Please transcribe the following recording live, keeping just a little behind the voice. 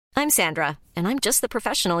I'm Sandra, and I'm just the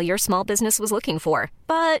professional your small business was looking for.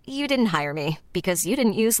 But you didn't hire me because you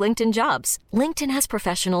didn't use LinkedIn Jobs. LinkedIn has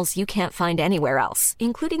professionals you can't find anywhere else,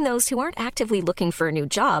 including those who aren't actively looking for a new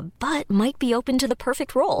job, but might be open to the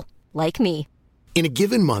perfect role, like me. In a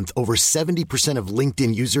given month, over 70% of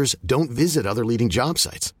LinkedIn users don't visit other leading job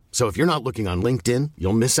sites. So if you're not looking on LinkedIn,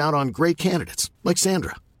 you'll miss out on great candidates like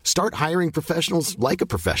Sandra. Start hiring professionals like a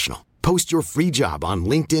professional. Post your free job on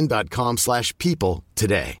linkedin.com/people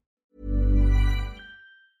today.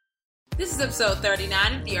 This is episode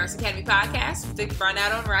 39 of the Arts Academy podcast with Victor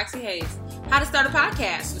Barnato and Roxy Hayes. How to start a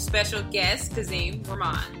podcast with special guest Kazim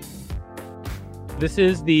Rahman. This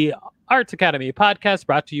is the Arts Academy podcast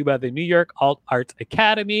brought to you by the New York Alt Arts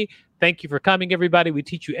Academy. Thank you for coming, everybody. We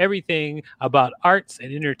teach you everything about arts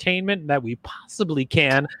and entertainment that we possibly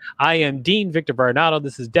can. I am Dean Victor Barnato.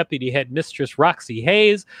 This is Deputy Head Mistress Roxy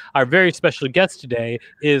Hayes. Our very special guest today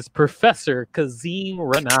is Professor Kazim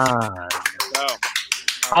Rahman. Hello.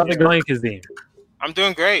 How's it going, Kazim? I'm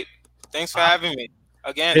doing great. Thanks for having me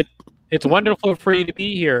again. It's wonderful for you to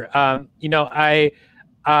be here. I'm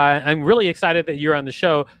really excited that you're on the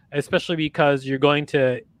show, especially because you're going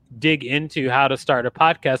to dig into how to start a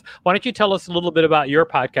podcast. Why don't you tell us a little bit about your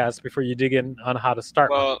podcast before you dig in on how to start?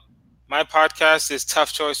 Well, my podcast is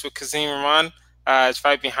Tough Choice with Kazim Rahman. It's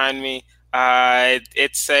right behind me.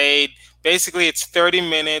 It's 30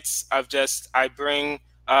 minutes of I bring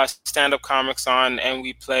stand-up comics on and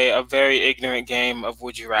we play a very ignorant game of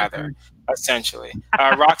Would You Rather, essentially.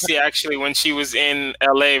 Roxy, actually, when she was in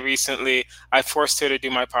LA recently, I forced her to do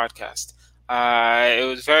my podcast. It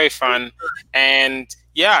was very fun. And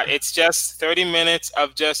yeah, it's just 30 minutes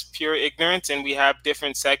of just pure ignorance, and we have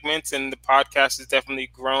different segments, and the podcast has definitely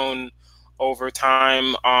grown over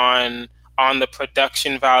time on the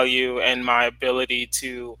production value and my ability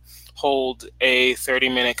to hold a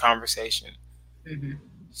 30-minute conversation. Mm-hmm.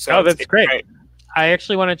 So that's great. I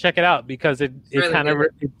actually want to check it out because it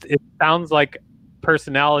sounds like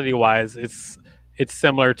personality-wise, it's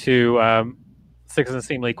similar to Six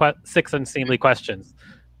Unseemly Questions,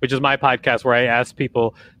 which is my podcast where I ask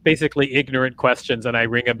people basically ignorant questions and I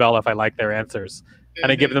ring a bell if I like their answers, and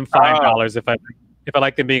I give them $5 if I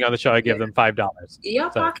like them being on the show. I give them $5. Your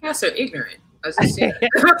podcasts are ignorant.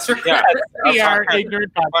 Yeah, we are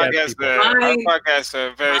ignorant podcasts. Our podcasts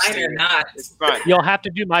are very stupid. Not. It's fun. You'll have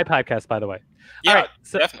to do my podcast, by the way. Yeah, all right,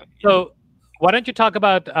 definitely. So why don't you talk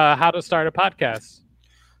about how to start a podcast?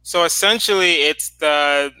 So essentially,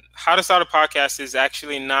 how to start a podcast is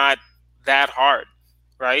actually not that hard,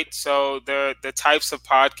 right? So the types of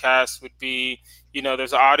podcasts would be,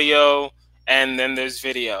 there's audio and then there's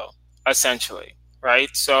video, essentially,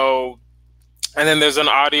 right? So, and then there's an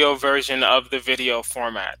audio version of the video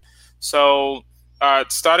format. So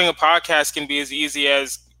starting a podcast can be as easy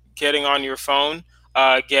as getting on your phone,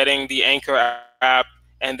 getting the Anchor app,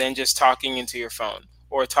 and then just talking into your phone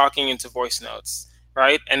or talking into voice notes,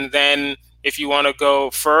 right? And then if you want to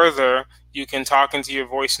go further, you can talk into your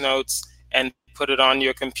voice notes and put it on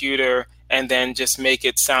your computer and then just make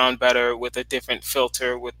it sound better with a different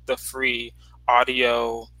filter with the free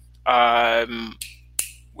audio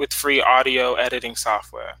editing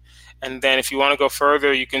software. And then if you want to go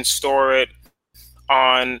further, you can store it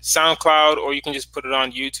on SoundCloud, or you can just put it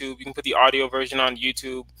on YouTube. You can put the audio version on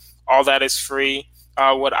YouTube. All that is free.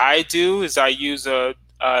 What I do is I use a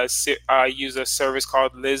service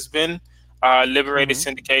called Lisbon, Liberated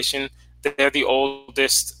Syndication. They're the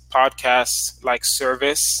oldest podcast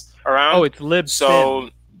service around. Oh, it's Libsyn. So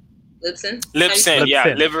Libsyn,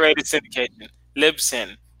 yeah, Liberated Syndication.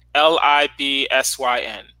 Libsyn,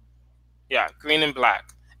 Libsyn. Yeah, green and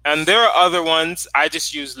black. And there are other ones. I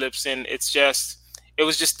just use Libsyn. It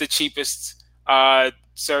was just the cheapest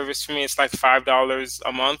service for me. It's like $5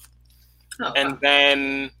 a month. Oh, and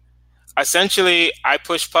then essentially I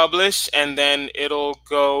push publish and then it'll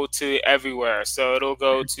go to everywhere. So it'll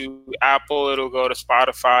go to Apple, it'll go to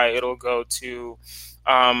Spotify, it'll go to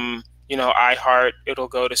iHeart, it'll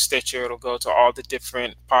go to Stitcher, it'll go to all the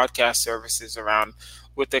different podcast services around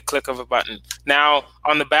with the click of a button. Now,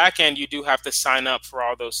 on the back end, you do have to sign up for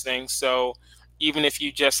all those things. So even if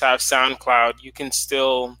you just have SoundCloud, you can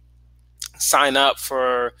still sign up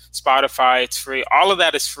for Spotify. It's free. All of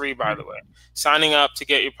that is free, by the way. Signing up to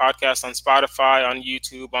get your podcast on Spotify, on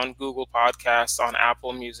YouTube, on Google Podcasts, on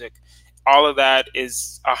Apple Music, all of that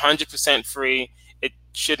is 100% free. It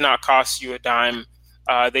should not cost you a dime.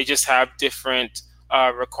 They just have different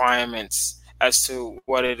requirements as to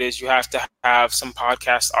what it is. You have to have some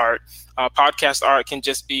podcast art. Podcast art can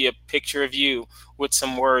just be a picture of you with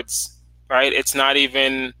some words, right? It's not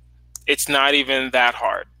even that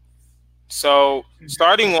hard. So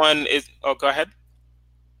starting one is, go ahead.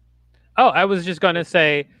 Oh, I was just going to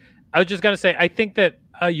say, I think that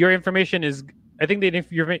your information is, I think that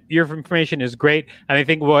if your information is great. And I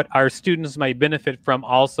think what our students might benefit from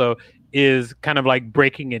also is kind of like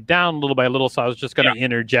breaking it down little by little. So I was just going to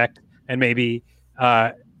interject and maybe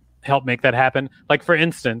help make that happen. Like, for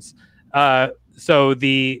instance, so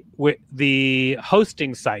the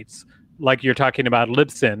hosting sites, like you're talking about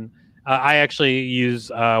Libsyn, I actually use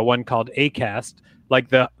one called Acast. Like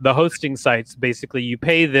the hosting sites, basically you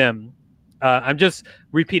pay them. I'm just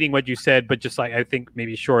repeating what you said, but just like I think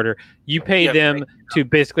maybe shorter. You pay them to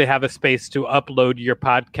basically have a space to upload your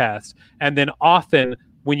podcast. And then often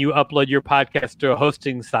when you upload your podcast to a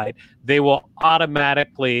hosting site, they will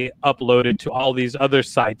automatically upload it to all these other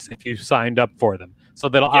sites if you signed up for them. So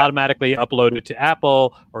they'll automatically upload it to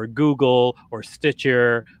Apple or Google or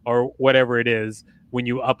Stitcher or whatever it is when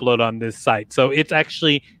you upload on this site. So it's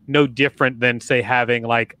actually no different than, say, having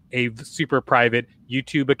like a super private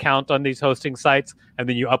YouTube account on these hosting sites, and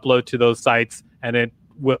then you upload to those sites, and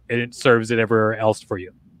it serves it everywhere else for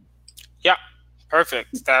you. Yeah,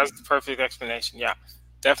 perfect. That's the perfect explanation. Yeah,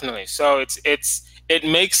 definitely. So it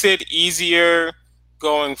makes it easier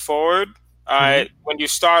going forward. When you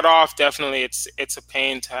start off, definitely it's a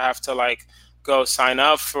pain to have to like go sign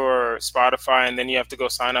up for Spotify, and then you have to go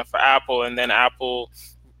sign up for Apple, and then Apple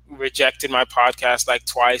rejected my podcast like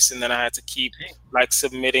twice, and then I had to keep like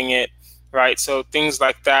submitting it, right? So things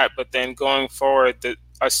like that. But then going forward,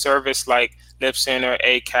 a service like Libsyn or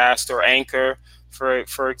Acast or Anchor,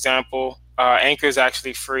 for example, Anchor is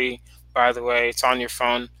actually free, by the way. It's on your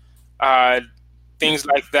phone. Things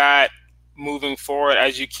like that. Moving forward,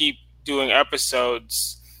 as you keep doing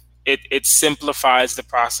episodes, it simplifies the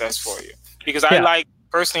process for you. Because I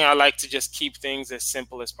like to just keep things as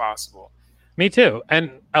simple as possible. Me too.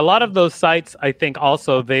 And a lot of those sites, I think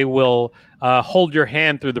also they will hold your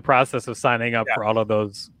hand through the process of signing up for all of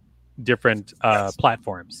those different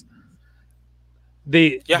platforms.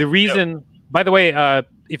 The reason, by the way,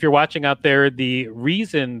 if you're watching out there, the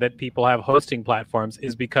reason that people have hosting platforms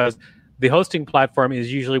is because the hosting platform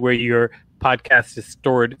is usually where your podcast is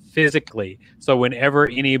stored physically. So whenever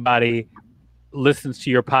anybody listens to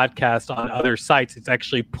your podcast on other sites, it's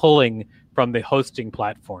actually pulling from the hosting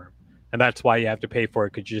platform, and that's why you have to pay for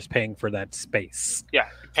it, because you're just paying for that space. Yeah,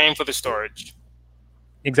 paying for the storage.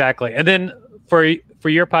 Exactly. And then for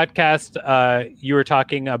your podcast, you were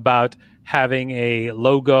talking about having a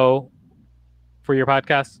logo for your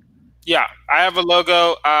podcast. Yeah, I have a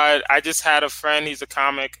logo. I just had a friend. He's a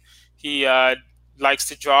comic. He likes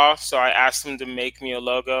to draw, so I asked him to make me a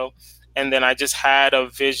logo. And then I just had a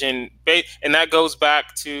vision, and that goes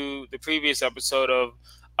back to the previous episode of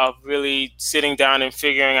really sitting down and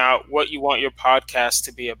figuring out what you want your podcast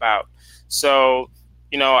to be about. So,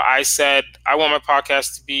 I said I want my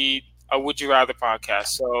podcast to be a Would You Rather podcast.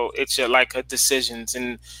 So it's like a decisions.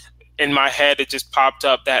 And in my head, it just popped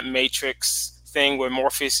up that Matrix thing where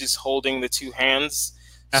Morpheus is holding the two hands.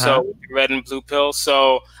 So red and blue pill.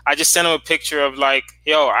 So I just sent him a picture of like,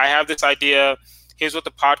 yo, I have this idea. Here's what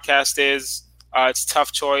the podcast is. It's a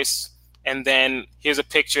tough choice. And then here's a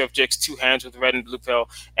picture of Jake's two hands with red and blue pill.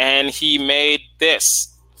 And he made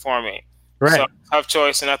this for me. Right. So tough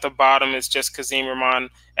choice. And at the bottom is just Kazim Rahman.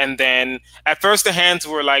 And then at first the hands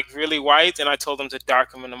were like really white. And I told him to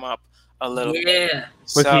darken them up a little bit.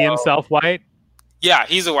 Was he himself white? Yeah,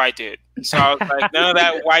 he's a white dude. So I was like, none of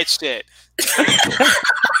that white shit.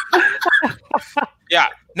 Yeah.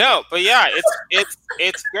 No, but yeah,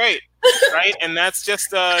 it's great. Right. And that's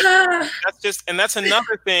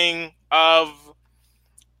another thing of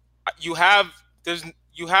you have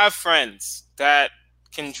friends that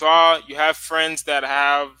can draw. You have friends that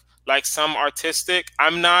have like some artistic.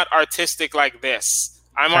 I'm not artistic like this.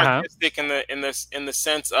 I'm artistic in the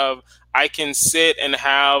sense of I can sit and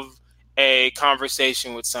have a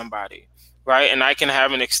conversation with somebody, right? And I can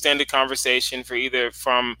have an extended conversation for either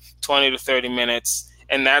from 20 to 30 minutes.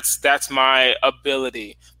 And that's my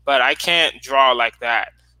ability, but I can't draw like that.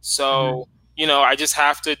 So, I just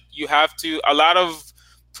you have to, a lot of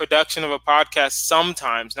production of a podcast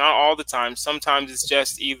sometimes, not all the time, sometimes it's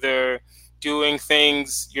just either doing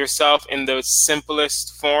things yourself in the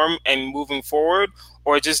simplest form and moving forward,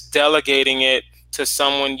 or just delegating it to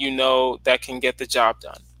someone that can get the job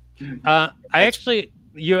done.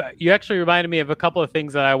 You actually reminded me of a couple of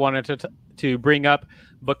things that I wanted to bring up,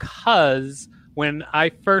 because when I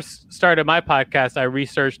first started my podcast, I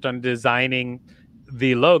researched on designing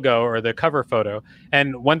the logo or the cover photo.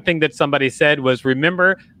 And one thing that somebody said was,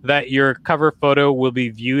 remember that your cover photo will be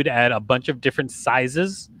viewed at a bunch of different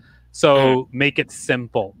sizes. So make it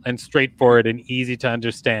simple and straightforward and easy to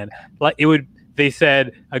understand. Like they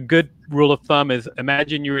said a good rule of thumb is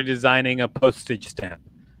imagine you were designing a postage stamp.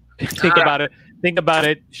 Think about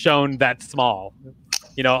it shown that small,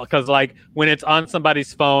 because like when it's on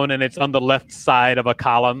somebody's phone and it's on the left side of a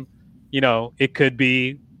column, it could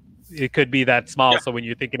be that small. Yeah. So when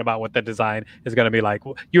you're thinking about what the design is going to be like,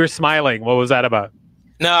 you were smiling. What was that about?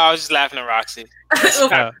 No, I was just laughing at Roxy.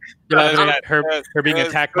 Her being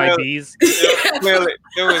attacked by bees. It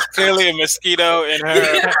was clearly a mosquito in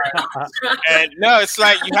her. And no, it's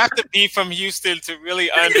like you have to be from Houston to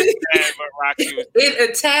really understand what Roxy was doing. It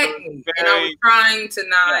attacked me, and I was trying to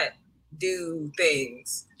not do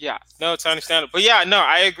things. Yeah, no, it's understandable. But yeah, no,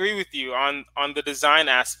 I agree with you on the design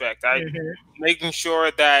aspect. Making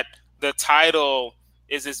sure that the title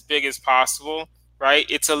is as big as possible. Right,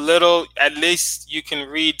 it's a little. At least you can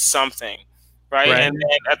read something, right? And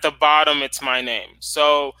then at the bottom, it's my name.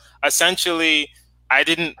 So essentially, I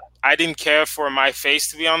didn't care for my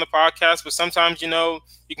face to be on the podcast, but sometimes you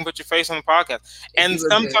can put your face on the podcast, and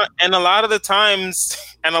sometimes, and a lot of the times,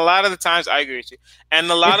 I agree with you. And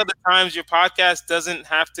a lot of the times, your podcast doesn't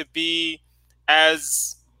have to be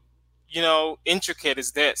as intricate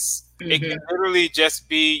as this. It can literally just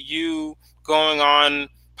be you going on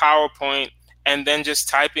PowerPoint and then just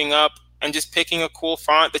typing up and just picking a cool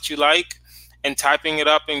font that you like and typing it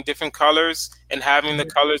up in different colors and having the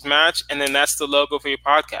colors match. And then that's the logo for your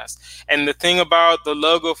podcast. And the thing about the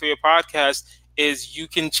logo for your podcast is you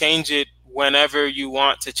can change it whenever you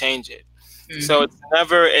want to change it. So it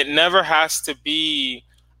never has to be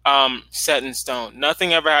set in stone.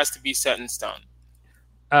 Nothing ever has to be set in stone.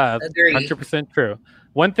 100% true.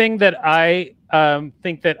 One thing that I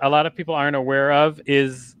think that a lot of people aren't aware of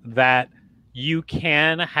is that you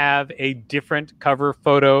can have a different cover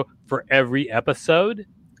photo for every episode.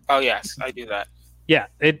 Oh yes, I do that. Yeah,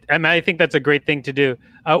 I think that's a great thing to do.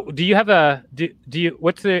 Do you have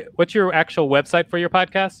what's your actual website for your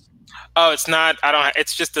podcast? Oh, it's not. I don't.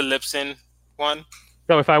 It's just the Libsyn one.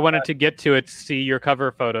 So if I wanted to get to it, see your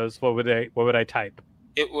cover photos, what would I type?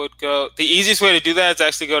 It would go. The easiest way to do that is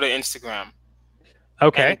actually go to Instagram.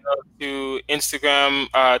 Okay. And go to Instagram,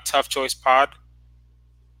 Tough Choice Pod.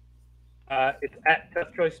 It's at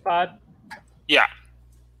Tough Choice Pod. Yeah.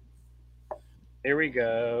 There we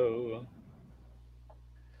go.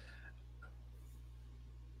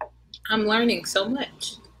 I'm learning so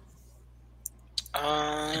much.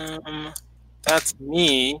 That's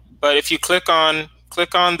me. But if you click on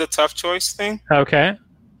the Tough Choice thing. Okay.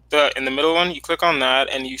 In the middle one, you click on that,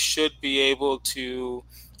 and you should be able to.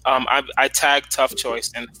 I tag Tough Choice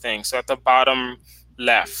in the thing. So at the bottom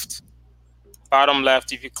left,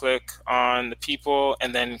 if you click on the people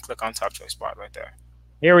and then click on Tough Choice Pod right there.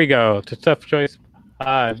 Here we go to Tough Choice.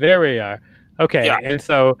 There we are. Okay, yeah. And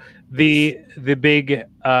so the big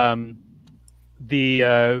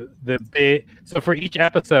so for each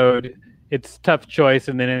episode it's Tough Choice,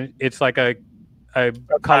 and then it's like a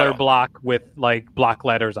color block with like block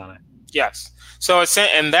letters on it. Yes. So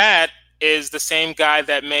and that is the same guy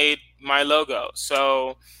that made my logo.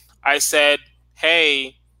 So I said,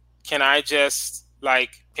 hey, can I just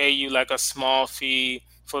like pay you like a small fee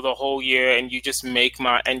for the whole year, and you just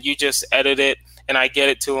you just edit it, and I get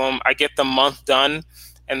it to him. I get the month done,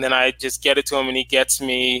 and then I just get it to him, and he gets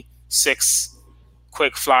me 6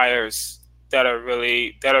 quick flyers that are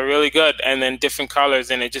really good, and then different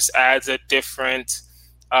colors, and it just adds a different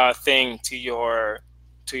thing to your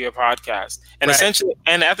podcast. And essentially,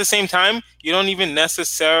 and at the same time, you don't even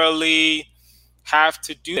necessarily have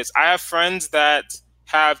to do this. I have friends that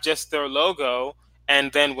have just their logo,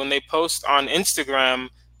 and then when they post on Instagram,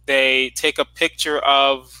 they take a picture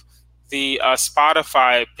of the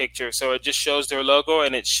Spotify picture. So it just shows their logo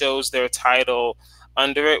and it shows their title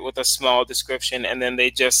under it with a small description, and then they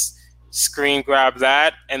just screen grab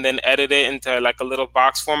that and then edit it into like a little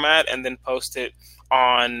box format and then post it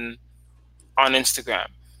on Instagram.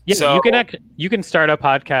 Yeah, so you can start a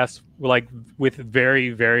podcast like with very,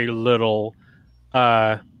 very little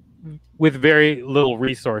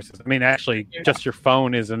resources. I mean, actually, just your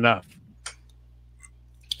phone is enough.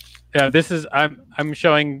 I'm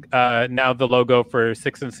showing now the logo for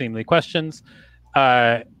Six Unseemly Questions,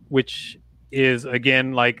 which is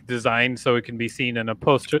again like designed so it can be seen in a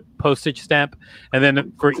postage stamp. And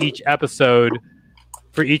then for each episode,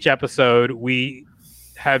 we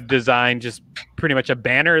have designed just pretty much a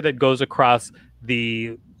banner that goes across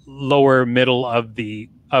the lower middle of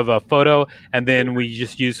a photo, and then we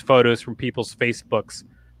just use photos from people's Facebooks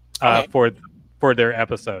for their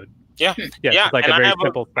episode. Yeah. Like and a very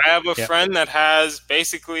simple. I have a friend that has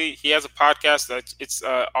he has a podcast that it's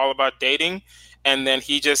all about dating, and then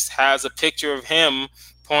he just has a picture of him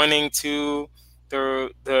pointing to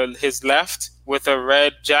his left with a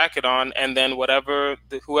red jacket on, and then whoever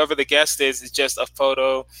the guest is just a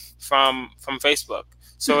photo from Facebook.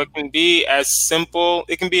 So it can be as simple,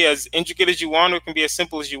 it can be as intricate as you want, or it can be as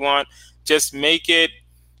simple as you want. Just make it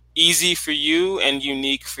easy for you and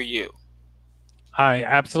unique for you. I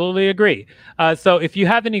absolutely agree. So if you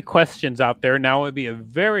have any questions out there, now would be a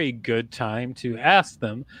very good time to ask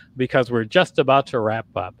them, because we're just about to wrap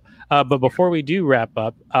up. But before we do wrap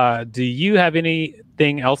up, do you have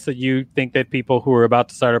anything else that you think that people who are about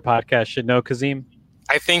to start a podcast should know, Kazim?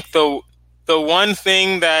 I think the one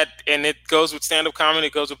thing that, and it goes with stand-up comedy,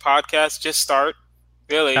 it goes with podcasts, just start.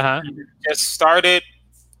 Really. Just start it.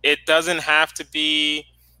 It doesn't have to be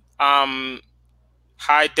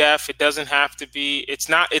high def. It doesn't have to be, it's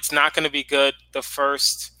not going to be good the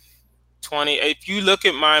first 20. If you look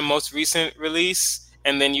at my most recent release,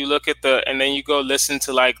 and then you look at and then you go listen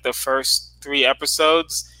to like the first 3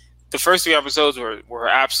 episodes, the first 3 episodes were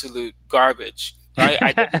absolute garbage. Right?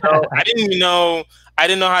 I didn't know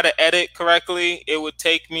how to edit correctly. It would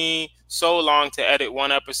take me so long to edit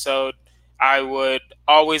one episode. I would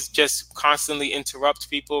always just constantly interrupt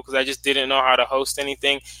people because I just didn't know how to host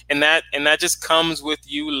anything. And that just comes with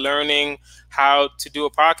you learning how to do a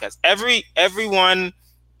podcast. Everyone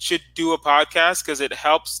should do a podcast because it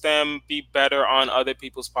helps them be better on other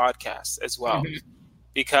people's podcasts as well.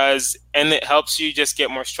 And it helps you just get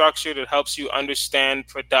more structured. It helps you understand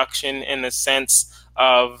production in the sense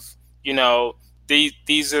of,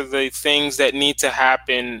 these are the things that need to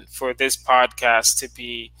happen for this podcast to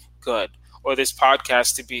be good, or this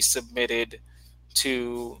podcast to be submitted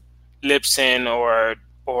to Libsyn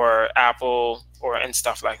or Apple and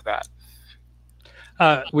stuff like that.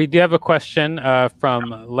 We do have a question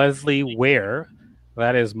from Leslie Ware.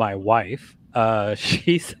 That is my wife.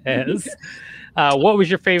 She says, what was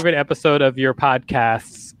your favorite episode of your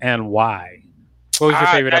podcasts and why? What was your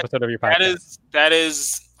favorite episode of your podcast? That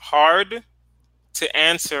is hard to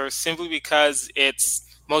answer, simply because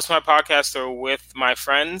most of my podcasts are with my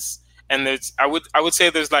friends, and I would say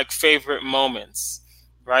there's like favorite moments,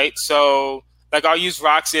 right? So like I'll use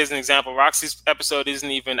Roxy as an example. Roxy's episode isn't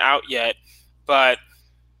even out yet, but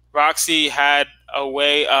Roxy had a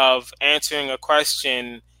way of answering a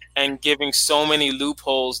question and giving so many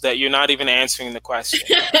loopholes that you're not even answering the question.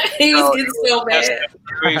 He was getting so bad.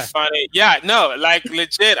 Very funny. Yeah, no, like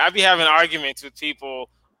legit, I'd be having arguments with people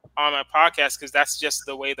on my podcast because that's just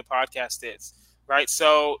the way the podcast is, right?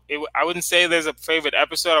 So I wouldn't say there's a favorite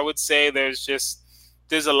episode. I would say there's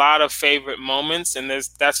a lot of favorite moments, and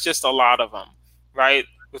that's just a lot of them, right?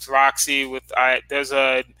 With Roxy,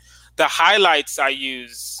 the highlights I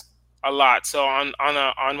use a lot. So on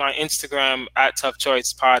my Instagram at Tough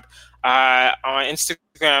Choice Pod, on my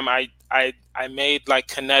Instagram I made like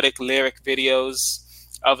kinetic lyric videos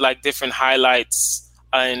of like different highlights,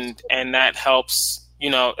 and that helps.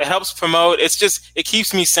 It helps promote. It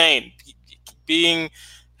keeps me sane.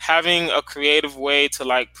 Having a creative way to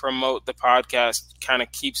like promote the podcast kind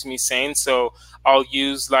of keeps me sane. So I'll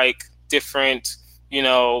use like different,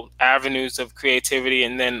 avenues of creativity,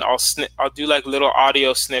 and then I'll do like little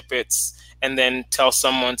audio snippets, and then tell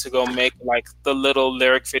someone to go make like the little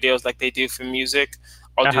lyric videos like they do for music.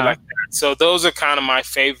 I'll do like that. So those are kind of my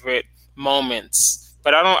favorite moments,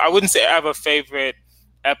 but I wouldn't say I have a favorite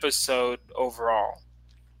episode overall.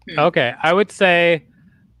 Okay, I would say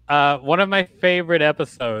one of my favorite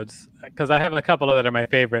episodes, because I have a couple that are my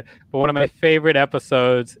favorite, but one of my favorite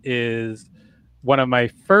episodes is one of my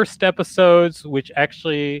first episodes, which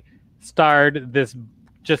actually starred this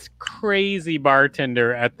just crazy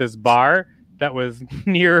bartender at this bar that was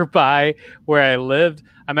nearby where I lived.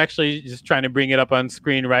 I'm actually just trying to bring it up on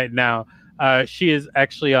screen right now. She is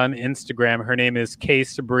actually on Instagram. Her name is Kay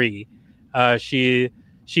Sabri. She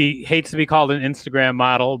hates to be called an Instagram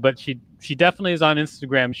model, but she definitely is on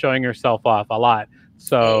Instagram showing herself off a lot.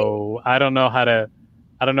 So I don't know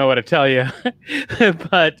what to tell you,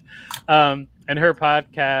 but and her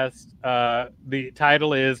podcast, the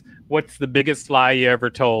title is "What's the Biggest Lie You Ever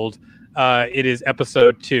Told?" It is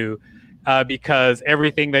episode 2, because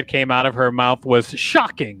everything that came out of her mouth was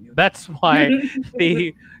shocking. That's why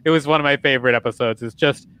it was one of my favorite episodes. It's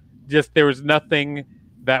just there was nothing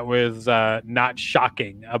that was not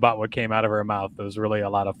shocking about what came out of her mouth. It was really a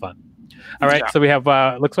lot of fun. All right, so we have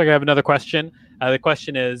looks like I have another question. The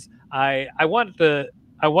question is, I want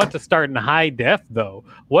to start in high def though.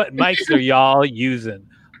 What mics are y'all using?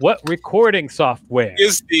 What recording software?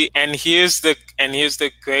 Here's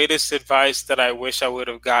the greatest advice that I wish I would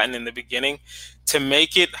have gotten in the beginning. To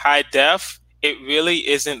make it high def, it really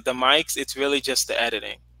isn't the mics, it's really just the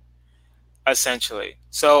editing, essentially.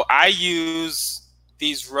 So I use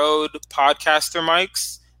these Rode Podcaster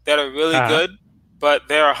mics that are really good. but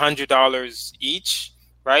they're $100 each,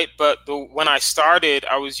 right? But when I started,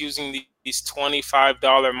 I was using these $25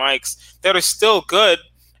 mics that are still good,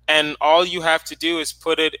 and all you have to do is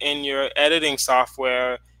put it in your editing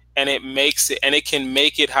software, and it can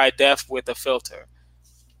make it high def with a filter.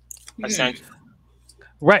 Essentially.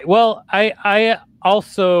 Right. Well, I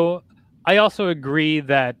also agree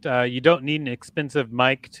that you don't need an expensive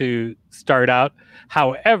mic to start out.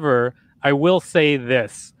 However, I will say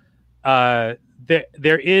this: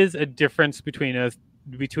 there is a difference between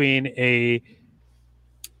a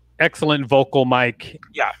excellent vocal mic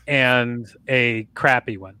and a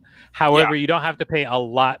crappy one. However, you don't have to pay a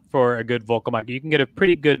lot for a good vocal mic. You can get a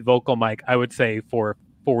pretty good vocal mic, I would say, for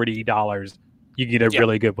 $40. You can get a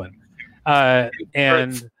really good one.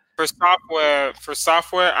 And for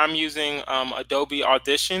software, I'm using Adobe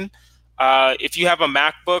Audition. If you have a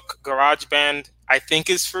MacBook, GarageBand, I think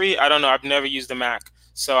is free. I don't know. I've never used a Mac,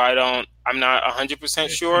 so I'm not 100%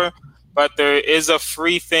 sure. But there is a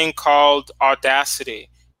free thing called Audacity,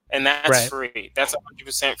 and that's free. That's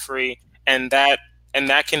 100% free, and that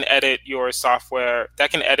can edit your software.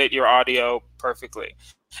 That can edit your audio perfectly.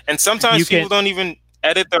 And sometimes people don't even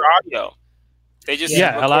edit their audio. They just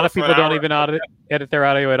a lot of people don't even edit their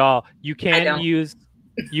audio at all. You can use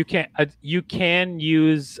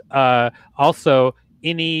also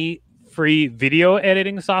any free video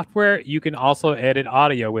editing software. You can also edit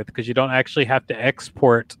audio with, because you don't actually have to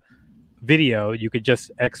export video. You could just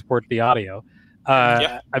export the audio.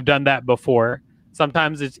 I've done that before.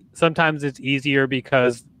 Sometimes it's easier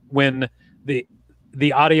because when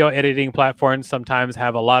the audio editing platforms sometimes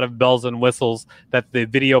have a lot of bells and whistles that the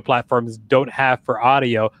video platforms don't have for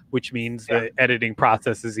audio, which means the editing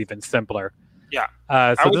process is even simpler. So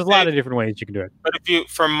there's a lot of different ways you can do it. But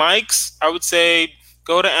for mics, I would say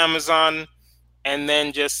go to Amazon and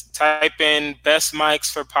then just type in best mics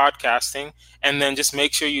for podcasting, and then just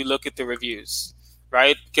make sure you look at the reviews,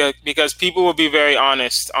 right? Because people will be very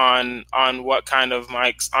honest on what kind of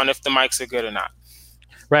mics, on if the mics are good or not.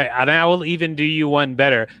 Right, and I will even do you one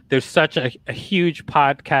better. There's such a huge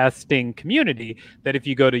podcasting community that if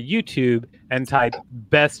you go to YouTube and type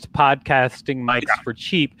best podcasting mics for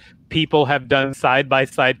cheap, people have done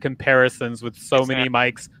side-by-side comparisons with so many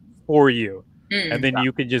mics for you. And then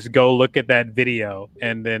you can just go look at that video.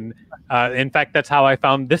 And then, in fact, that's how I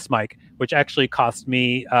found this mic, which actually cost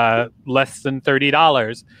me less than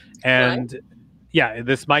 $30. And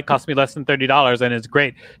this mic cost me less than $30, and it's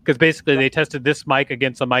great because basically they tested this mic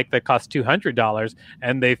against a mic that cost $200,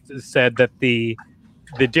 and they said that the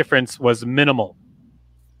difference was minimal.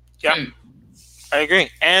 Yeah, I agree.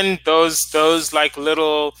 And those like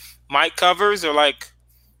little mic covers are like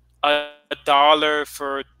 $1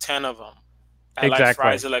 for 10 of them at like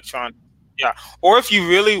Fry's Electronics. Yeah, or if you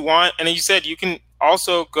really want, and you said you can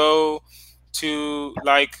also go to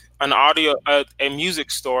like an audio, a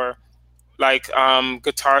music store, like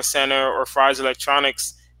Guitar Center or Fry's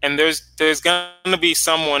Electronics, and there's gonna be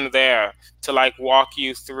someone there to like walk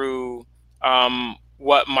you through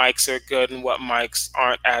what mics are good and what mics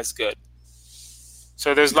aren't as good.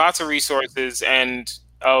 So there's lots of resources and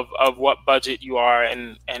of what budget you are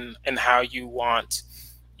and how you want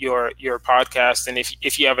your podcast, and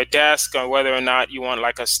if you have a desk, or whether or not you want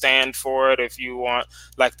like a stand for it, if you want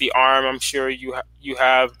like the arm, I'm sure you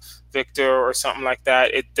have, Victor, or something like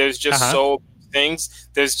that. There's just so things.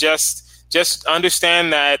 There's just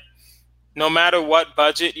understand that no matter what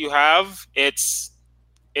budget you have, it's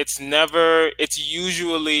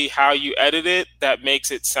usually how you edit it that makes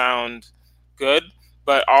it sound good,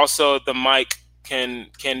 but also the mic can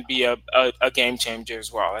be a game changer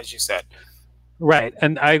as well, as you said. Right.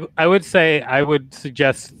 And I would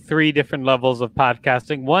suggest 3 different levels of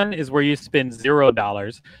podcasting. One is where you spend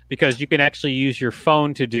 $0 because you can actually use your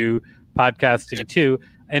phone to do podcasting too.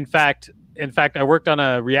 In fact, I worked on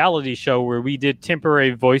a reality show where we did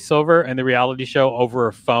temporary voiceover and the reality show over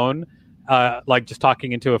a phone, like just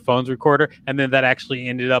talking into a phone's recorder. And then that actually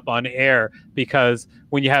ended up on air because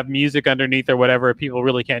when you have music underneath or whatever, people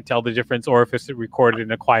really can't tell the difference, or if it's recorded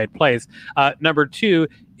in a quiet place. Number 2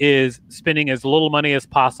 is spending as little money as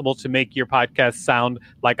possible to make your podcast sound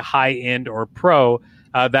like a high-end or pro.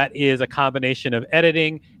 That is a combination of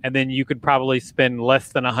editing, and then you could probably spend less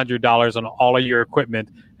than $100 on all of your equipment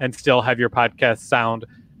and still have your podcast sound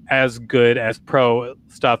as good as pro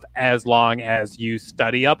stuff, as long as you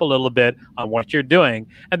study up a little bit on what you're doing.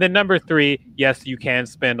 And then number 3, yes, you can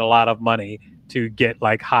spend a lot of money to get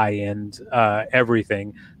like high-end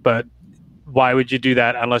everything, but why would you do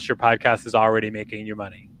that unless your podcast is already making you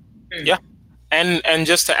money? Yeah. And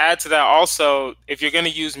just to add to that also, if you're going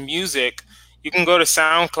to use music, you can go to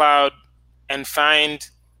SoundCloud and find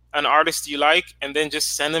an artist you like, and then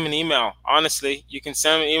just send them an email. Honestly, you can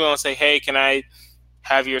send them an email and say, hey, can I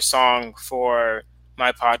have your song for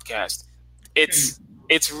my podcast? It's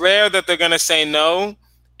rare that they're going to say no.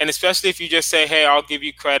 And especially if you just say, hey, I'll give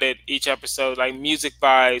you credit each episode, like music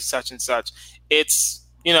by such and such. It's,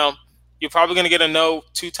 you're probably going to get a no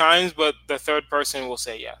 2 times, but the third person will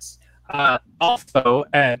say yes. Also,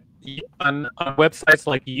 on websites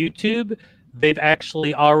like YouTube, they've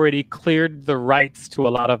actually already cleared the rights to a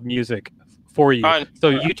lot of music for you.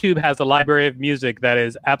 So YouTube has a library of music that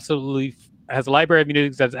is absolutely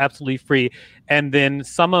free, and then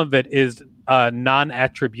some of it is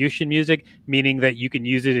non-attribution music, meaning that you can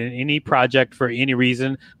use it in any project for any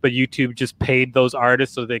reason, but YouTube just paid those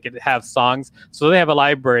artists so they could have songs. So they have a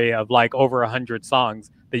library of like over 100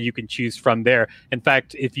 songs that you can choose from there. In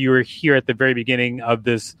fact, if you were here at the very beginning of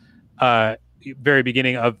this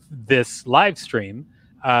live stream,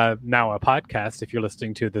 now a podcast, if you're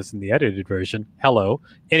listening to this in the edited version, hello.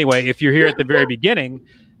 Anyway, if you're here at the very beginning,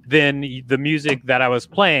 then the music that I was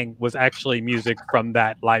playing was actually music from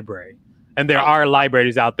that library. And there are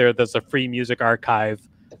libraries out there that's a free music archive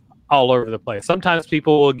all over the place. Sometimes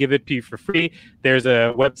people will give it to you for free. There's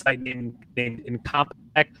a website named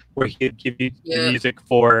Incompetech where he'll give you the music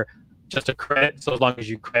for just a credit. So as long as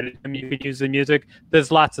you credit him, you can use the music.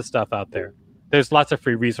 There's lots of stuff out there. There's lots of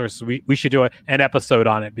free resources. We should do an episode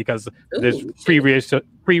on it because there's free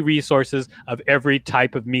resources of every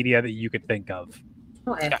type of media that you could think of.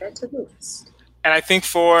 I'll add that to the list. And I think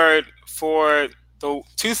for the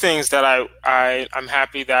 2 things that I'm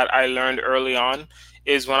happy that I learned early on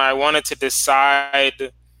is when I wanted to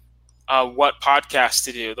decide what podcast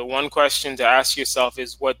to do. The one question to ask yourself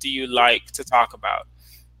is, what do you like to talk about,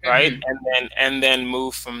 right? And then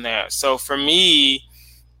move from there. So for me,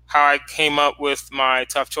 how I came up with my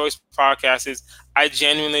Tough Choice podcast is I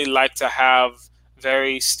genuinely like to have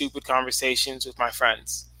very stupid conversations with my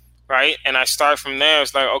friends, right? And I start from there.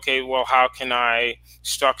 It's like, okay, well, how can I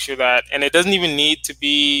structure that? And it doesn't even need to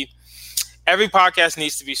be, every podcast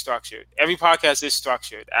needs to be structured. Every podcast is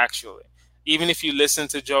structured, actually. Even if you listen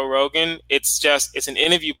to Joe Rogan, it's an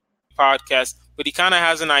interview podcast, but he kind of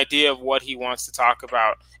has an idea of what he wants to talk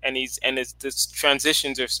about, and his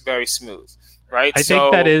transitions are very smooth, right? I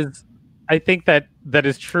think that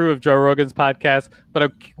is true of Joe Rogan's podcast, but I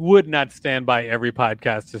would not stand by every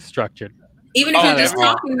podcast is structured. Even if you're just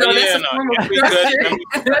talking, though, that's a form of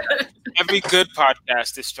structure. Every good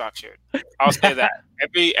podcast is structured. I'll say that.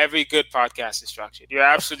 Every good podcast is structured. You're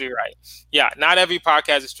absolutely right. Yeah, not every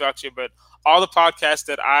podcast is structured, but all the podcasts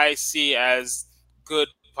that I see as good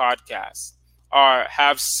podcasts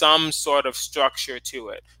have some sort of structure to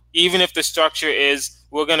it. Even if the structure is,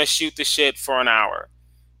 we're going to shoot the shit for an hour,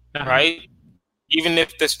 right? Even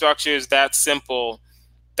if the structure is that simple,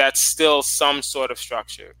 that's still some sort of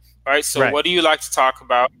structure. Right. So what do you like to talk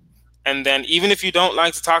about? And then even if you don't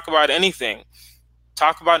like to talk about anything,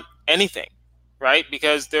 talk about anything. Right.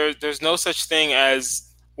 Because there's no such thing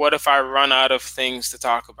as what if I run out of things to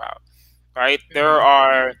talk about. Right.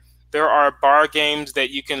 Mm-hmm. There are bar games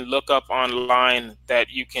that you can look up online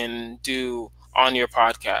that you can do on your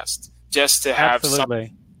podcast just to have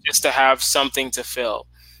something to fill.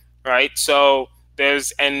 Right. So if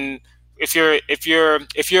you're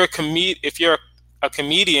a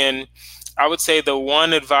comedian, I would say the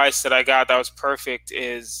one advice that I got that was perfect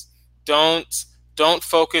is don't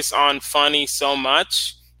focus on funny so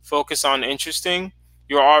much. Focus on interesting.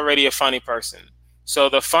 You're already a funny person. So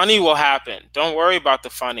the funny will happen. Don't worry about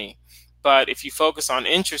the funny. But if you focus on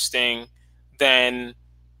interesting, then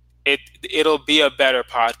it'll be a better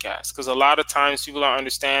podcast. Because a lot of times people don't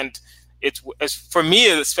understand. It's for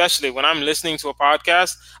me, especially when I'm listening to a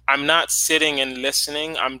podcast, I'm not sitting and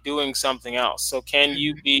listening. I'm doing something else. So can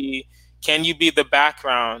you be the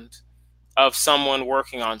background of someone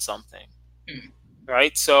working on something,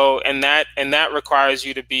 right? So and that requires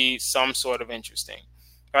you to be some sort of interesting,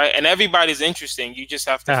 right? And everybody's interesting. You just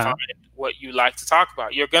have to find what you like to talk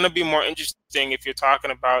about. You're going to be more interesting if you're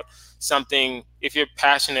talking about something. If you're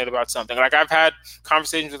passionate about something, like I've had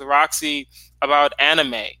conversations with Roxy about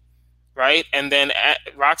anime. Right, and then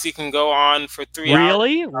Roxy can go on for 3 hours.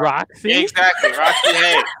 Really, Roxy? Yeah, exactly, Roxy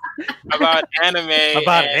Hayes about anime.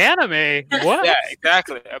 Anime? What? Yeah,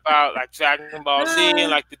 exactly. About like Dragon Ball Z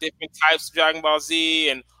and like the different types of Dragon Ball Z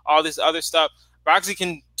and all this other stuff. Roxy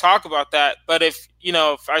can talk about that, but if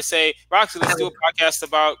I say, Roxy, let's do a podcast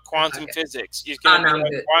about quantum physics, you're gonna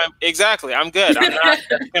be like, exactly. I'm good. I'm not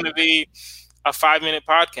going to be a 5-minute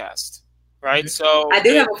podcast. Right. So I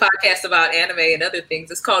do have a podcast about anime and other things.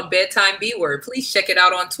 It's called Bedtime B Word. Please check it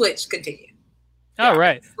out on Twitch. Continue. All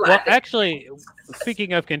right. Well, actually,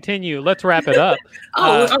 speaking of continue, let's wrap it up.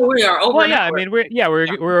 We are over. Well, yeah. I mean,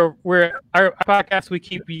 we're our podcast. We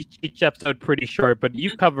keep each episode pretty short, but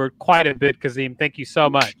you've covered quite a bit, Kazim. Thank you so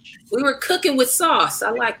much. We were cooking with sauce.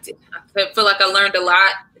 I liked it. I feel like I learned a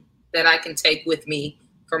lot that I can take with me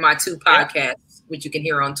for my 2 podcasts, which you can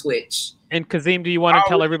hear on Twitch. And Kazim, do you want to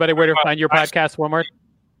tell everybody where to find your podcast one more? You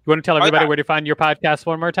want to tell everybody where to find your podcast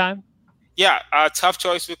one more time? Yeah, Tough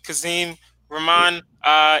Choice with Kazim Rahman.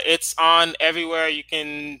 It's on everywhere. You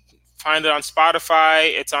can find it on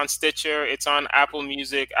Spotify. It's on Stitcher. It's on Apple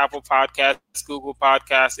Music, Apple Podcasts, Google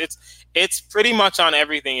Podcasts. It's pretty much on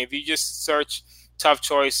everything. If you just search Tough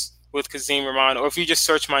Choice with Kazim Rahman, or if you just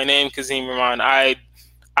search my name, Kazim Rahman, I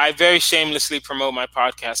very shamelessly promote my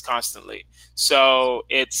podcast constantly. So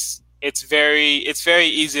it's very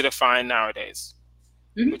easy to find nowadays,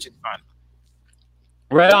 which is fun.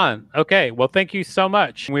 Right on. Okay. Well, thank you so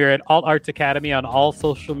much. We're at Alt Arts Academy on all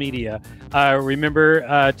social media.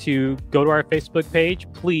 Remember to go to our Facebook page,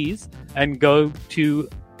 please, and go to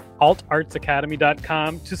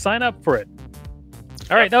altartsacademy.com to sign up for it.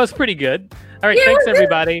 All right. That was pretty good. All right. Thanks,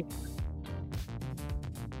 everybody.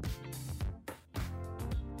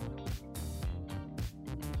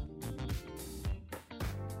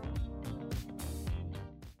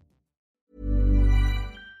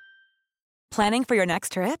 Planning for your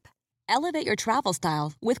next trip? Elevate your travel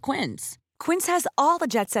style with Quince. Quince has all the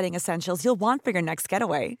jet-setting essentials you'll want for your next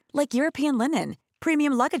getaway, like European linen,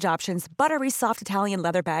 premium luggage options, buttery soft Italian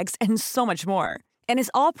leather bags, and so much more. And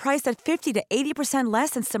is all priced at 50 to 80%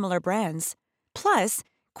 less than similar brands. Plus,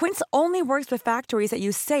 Quince only works with factories that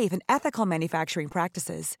use safe and ethical manufacturing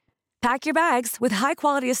practices. Pack your bags with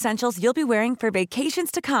high-quality essentials you'll be wearing for vacations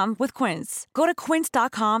to come with Quince. Go to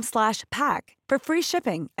quince.com/pack for free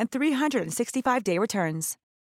shipping and 365-day returns.